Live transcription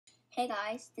Hey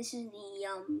guys, this is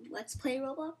the Let's Play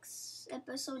Roblox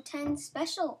episode 10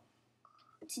 special.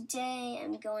 Today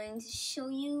I'm going to show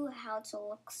you how to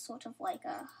look sort of like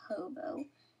a hobo.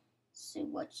 So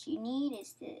what you need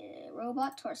is the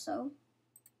robot torso.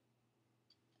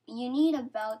 You need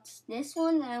about, this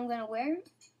one that I'm going to wear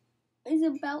is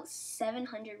about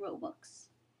 700 Robux.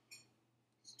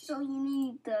 So you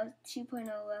need the 2.0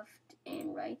 left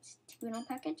and right 2.0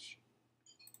 package,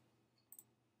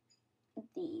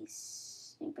 the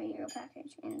superhero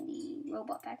package, and the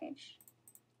robot package.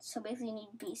 So basically you need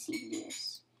BC to do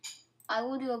this. I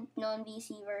will do a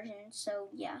non-BC version, so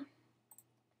yeah.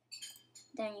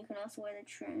 Then you can also wear the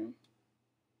trim.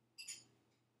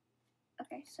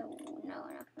 Okay, so no,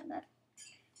 I'm not gonna do that.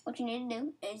 What you need to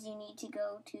do is you need to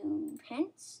go to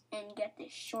pants and get the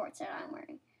shorts that I'm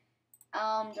wearing.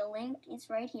 The link is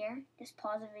right here. Just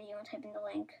pause the video and type in the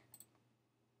link.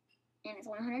 And it's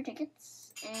 100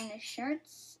 tickets. And the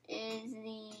shirts is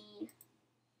the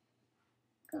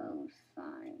Go 5,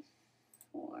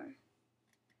 4.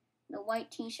 The white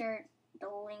t-shirt, the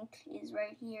link is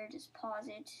right here. Just pause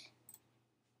it.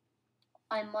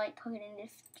 I might put it in the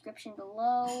description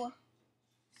below.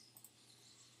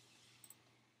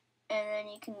 And then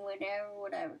you can wear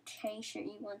whatever t-shirt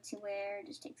you want to wear.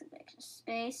 Just takes up extra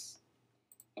space.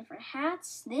 And for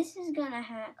hats, this is gonna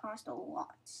cost a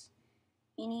lot.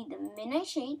 You need the midnight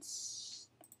shades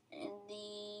and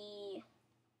the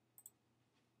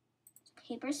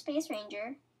paper space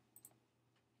ranger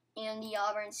and the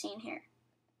auburn scene hair.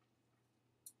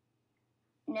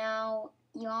 Now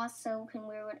you also can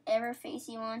wear whatever face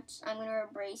you want. I'm gonna wear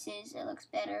braces. It looks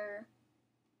better,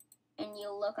 and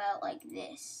you'll look out like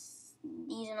this.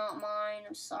 These are not mine.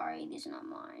 I'm sorry. These are not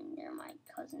mine. They're my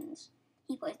cousin's.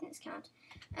 He plays in this account,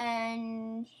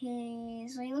 and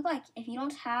so you look like, if you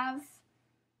don't have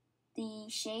the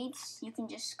shades, you can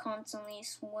just constantly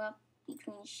swap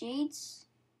between shades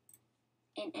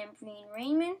and Emperor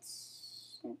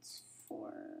raiments. It's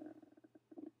for,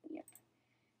 yep,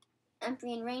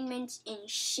 Emperor raiment in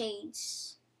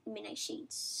shades, midnight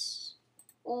shades,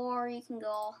 or you can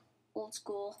go old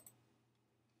school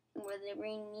and wear the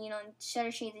green neon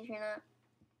shutter shades if you're not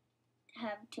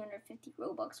have 250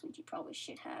 Robux, which you probably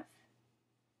should have,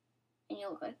 and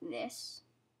you'll look like this.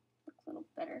 Look a little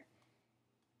better.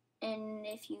 And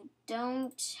if you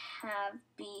don't have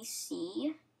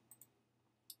BC,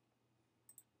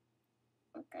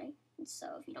 okay,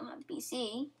 so if you don't have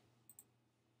BC,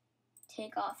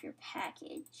 take off your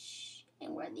package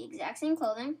and wear the exact same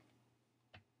clothing.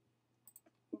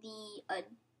 The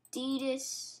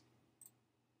Adidas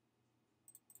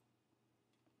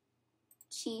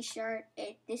t-shirt,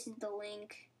 this is the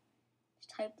link.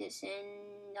 Just type this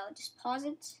in. I'll just pause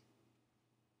it.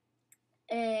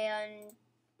 And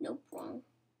nope, wrong.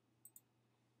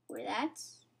 Wear that.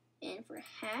 And for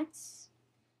hats,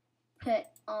 put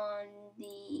on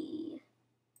the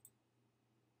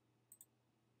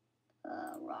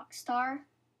Rockstar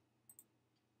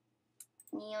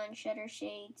neon shutter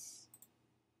shades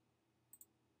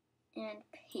and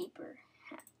paper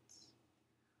hats.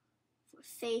 For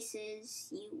faces,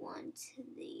 you want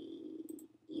the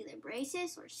either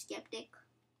braces or skeptic.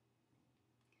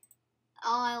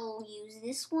 I'll use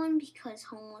this one because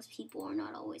homeless people are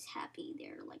not always happy.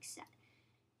 They're like sad.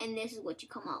 And this is what you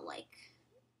come out like.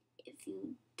 If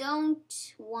you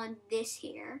don't want this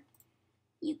hair,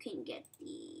 you can get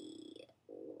the,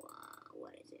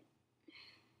 what is it?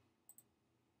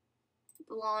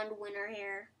 Blonde winter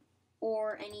hair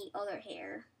or any other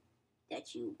hair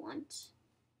that you want.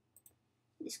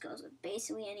 This goes with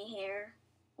basically any hair.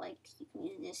 Like, you can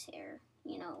use this hair,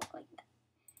 you know, like that.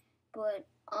 But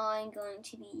I'm going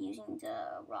to be using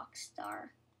the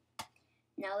Rockstar.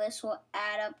 Now this will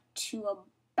add up to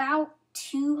about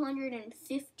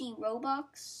 250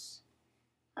 Robux.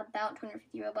 About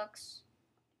 250 Robux.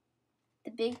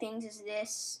 The big things is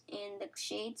this and the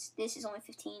shades. This is only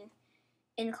 15.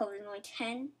 And the clothes is only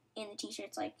 10. And the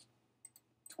t-shirt's like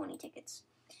 20 tickets.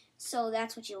 So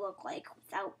that's what you look like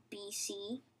without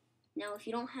BC. Now if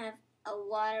you don't have a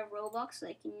lot of Robux,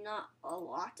 like not a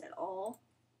lot at all,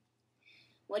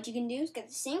 what you can do is get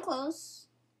the same clothes,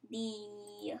 the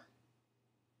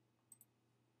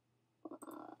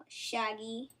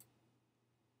shaggy,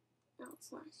 no,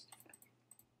 it's last,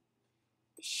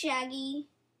 the shaggy,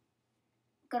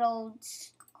 good old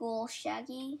school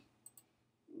shaggy,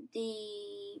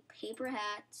 the paper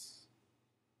hats,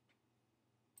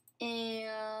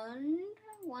 and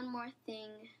one more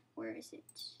thing. Where is it?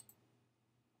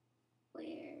 Where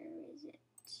is it?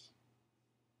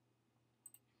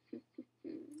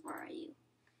 Where are you?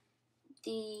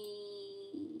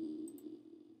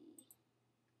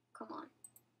 Come on.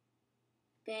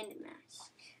 bandit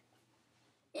mask.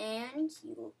 And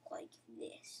you look like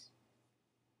this.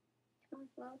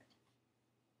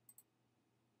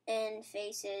 And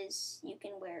faces, you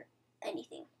can wear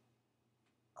anything.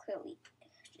 Clearly,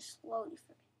 just slowly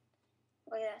forget.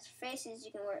 Look at that. Faces,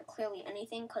 you can wear clearly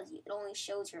anything because it only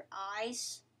shows your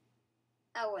eyes.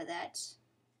 I'll wear that.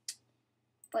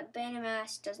 But bandit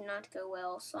mask does not go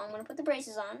well, so I'm going to put the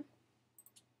braces on.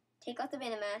 Take off the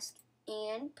bandit mask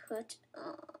and put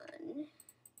on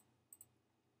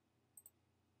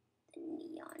the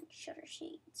neon shutter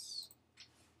shades.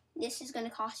 This is going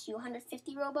to cost you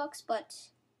 150 Robux, but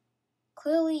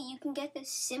clearly you can get this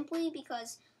simply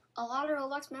because a lot of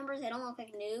Roblox members, they don't look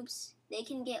like noobs. They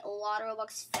can get a lot of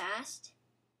Robux fast.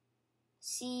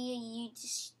 See, you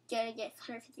just gotta get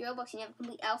 150 Robux and you have a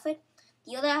complete outfit.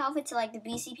 The other outfits like the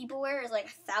BC people wear is like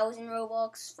 1,000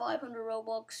 Robux, 500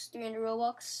 Robux, 300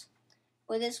 Robux.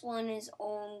 But this one is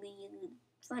only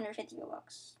 150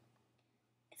 Robux.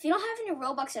 If you don't have any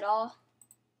Robux at all,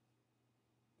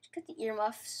 just get the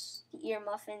earmuffs, the ear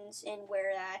muffins, and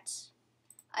wear that.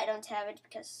 I don't have it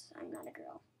because I'm not a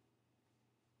girl.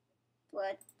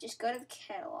 But just go to the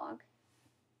catalog.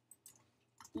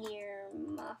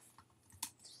 Earmuffs.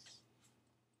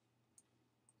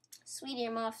 Sweet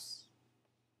earmuffs.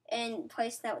 And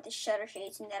place that with the shutter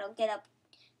shades, and that'll get up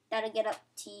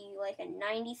to like a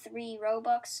 93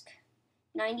 Robux.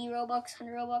 90 Robux,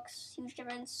 100 Robux, huge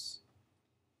difference.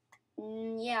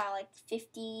 Yeah, like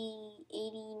 50,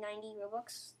 80, 90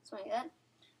 Robux, something like that.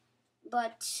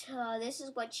 But this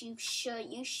is what you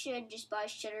should. You should just buy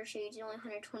shutter shades. They're only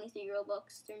 123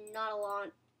 Robux. They're not a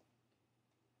lot.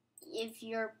 If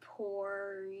you're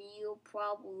poor, you'll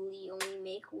probably only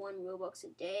make 1 Robux a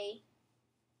day.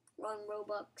 1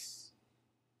 Robux.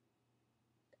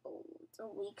 Oh, it's a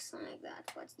week, something like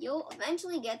that. But you'll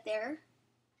eventually get there,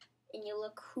 and you'll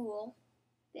look cool.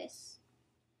 This.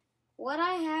 What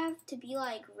I have to be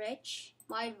like rich,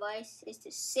 my advice is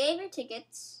to save your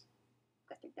tickets.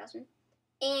 Got 3,000.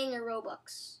 And your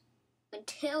Robux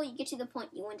until you get to the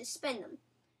point you want to spend them.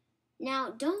 Now,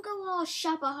 don't go all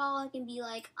shopaholic and be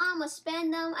like, I'ma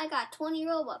spend them, I got 20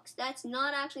 Robux. That's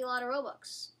not actually a lot of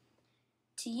Robux.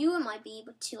 To you it might be,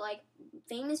 but to like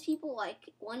famous people like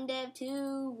 1dev2,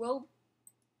 oh,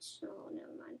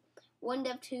 never mind.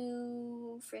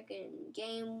 1dev2, freaking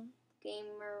Gamer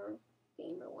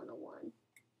 101,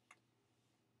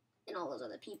 and all those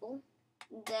other people,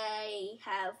 they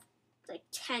have like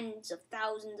tens of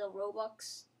thousands of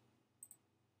Robux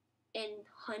and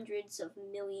hundreds of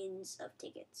millions of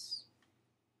tickets.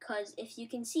 Because if you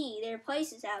can see, their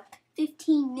places have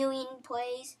 15 million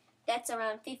plays. That's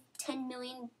around 10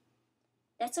 million.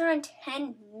 That's around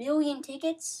 10 million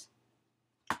tickets,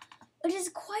 which is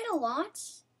quite a lot.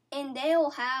 And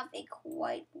they'll have a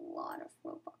quite lot of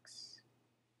Robux.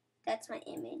 That's my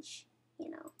image, you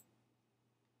know.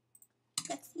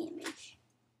 That's the image,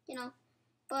 you know.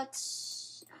 But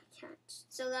I can't.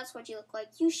 So that's what you look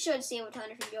like. You should save a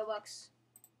ton of Robux.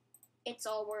 It's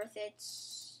all worth it,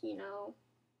 you know.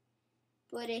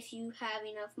 But if you have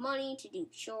enough money to do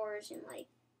chores and like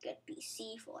get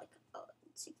BC for like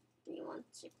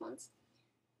 6 months,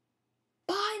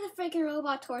 buy the freaking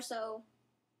robot torso.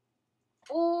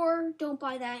 Or don't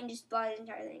buy that and just buy the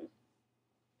entire thing.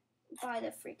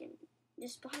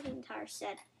 Just buy the entire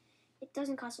set. It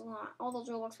doesn't cost a lot. All those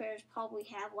Roblox players probably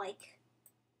have like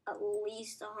at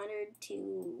least 100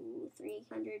 to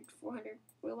 300, 400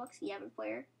 Robux, the average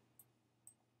player.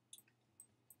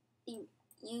 The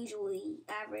usually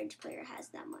average player has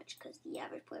that much because the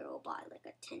average player will buy like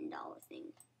a $10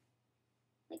 thing.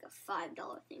 Like a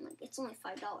 $5 thing. Like, it's only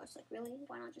 $5. Like, really?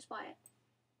 Why not just buy it?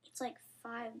 It's like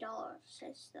 $5,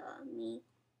 says me.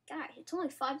 Guys, it's only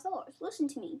 $5. Listen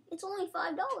to me. It's only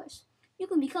 $5. You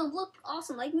can look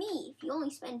awesome like me if you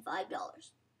only spend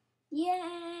 $5.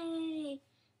 Yay!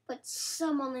 But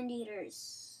some online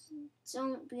daters,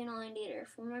 don't be an online dater.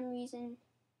 For one reason,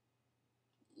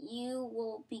 you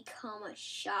will become a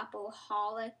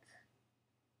shopaholic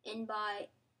and buy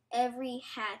every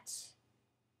hat,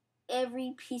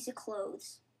 every piece of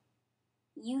clothes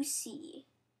you see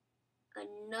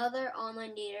another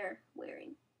online dater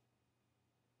wearing.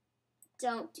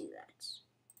 Don't do that.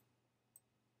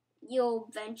 You'll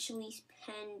eventually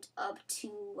spend up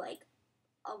to like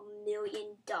 $1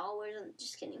 million. I'm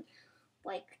just kidding.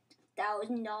 Like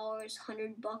 $1,000,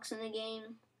 $100 in the game,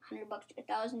 $100 to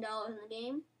 $1,000 in the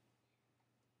game.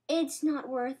 It's not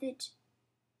worth it.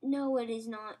 No, it is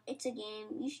not. It's a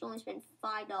game. You should only spend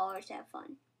 $5 to have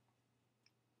fun.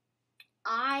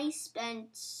 I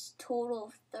spent total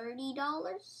of $30.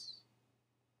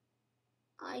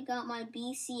 I got my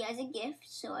BC as a gift,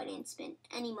 so I didn't spend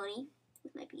any money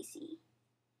with my BC.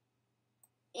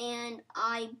 and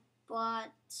I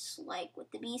bought, like,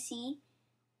 with the BC,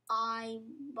 I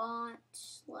bought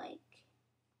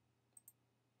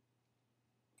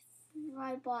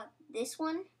this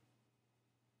one,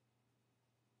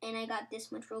 and I got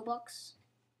this much Robux,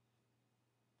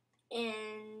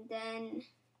 and then,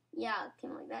 yeah, it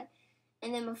came like that.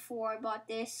 And then before I bought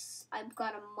this, I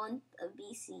got a month of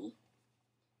BC.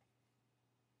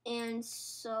 And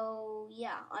so,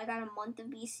 yeah, I got a month of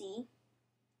BC.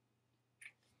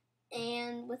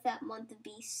 And with that month of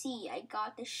BC, I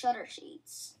got the Shutter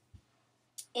Shades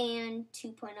and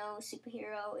 2.0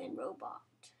 Superhero and Robot.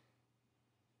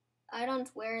 I don't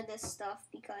wear this stuff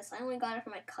because I only got it for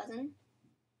my cousin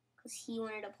because he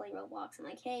wanted to play Roblox. I'm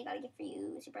like, hey, got a gift for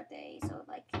you. It's your birthday. So,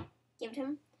 like, give it to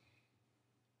him.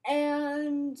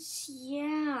 And,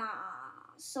 yeah.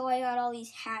 So I got all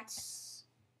these hats.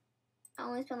 I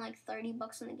only spent like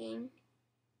 $30 on the game.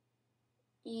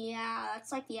 Yeah,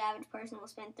 that's like the average person will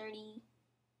spend $1.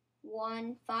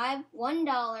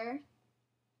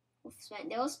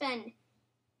 They'll spend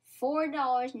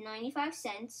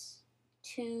 $4.95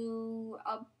 to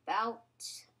about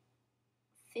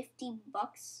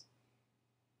 $50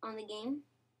 on the game.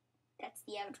 That's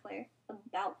the average player.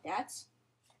 About that.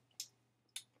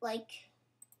 Like,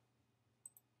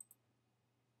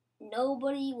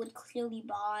 nobody would clearly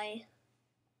buy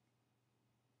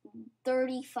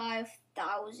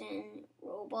 35,000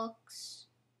 Robux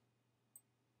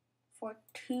for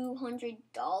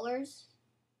 $200.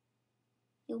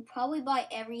 You'll probably buy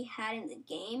every hat in the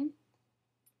game,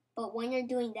 but when you're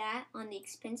doing that on the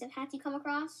expensive hats you come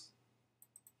across,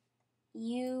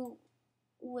 you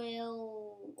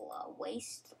will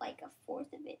waste like a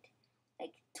fourth of it.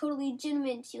 Like, totally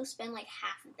legitimate, you'll spend like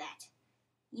half of that.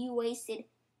 You wasted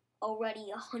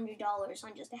already $100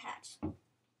 on just a hat.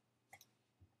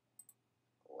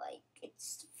 Like,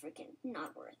 it's freaking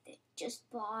not worth it. Just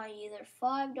buy either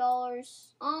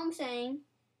 $5. All I'm saying,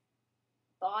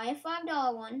 buy a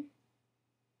 $5 one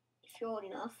if you're old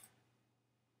enough,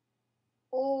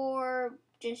 or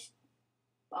just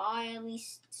buy at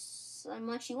least so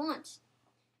much you want.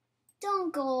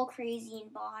 Don't go all crazy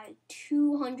and buy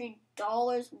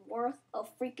 $200 worth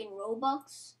of freaking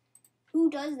Robux. Who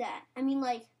does that? I mean,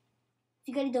 like, if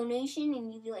you get a donation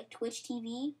and you do like Twitch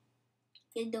TV,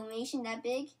 get a donation that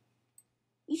big,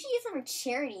 you should use it for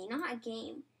charity, not a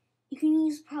game. You can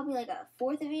use probably like a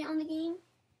fourth of it on the game,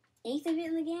 eighth of it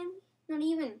in the game, not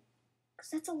even, because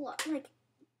that's a lot. Like,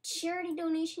 charity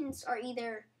donations are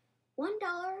either $1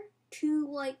 to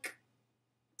like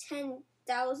 $10,000,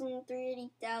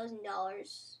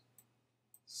 $30,000.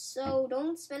 So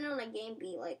don't spend it on a game.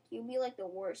 You'll be like the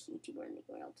worst YouTuber in the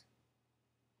world.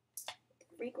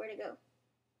 Freak, where to go?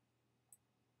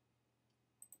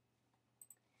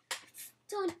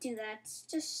 Don't do that.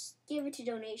 Just give it to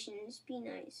donations. Be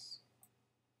nice.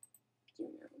 You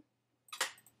know.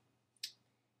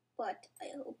 But I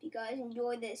hope you guys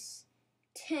enjoy this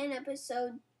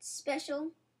 10-episode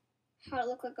special. How to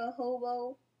look like a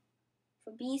hobo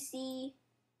for BC,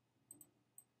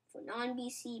 for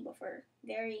non-BC, but for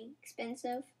very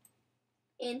expensive,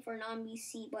 and for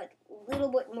non-BC, but a little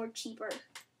bit more cheaper.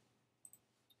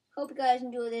 Hope you guys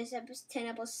enjoy this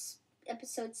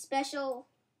 10-episode special.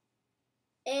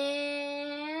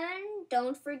 And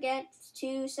don't forget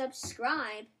to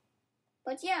subscribe.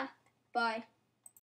 But yeah, bye.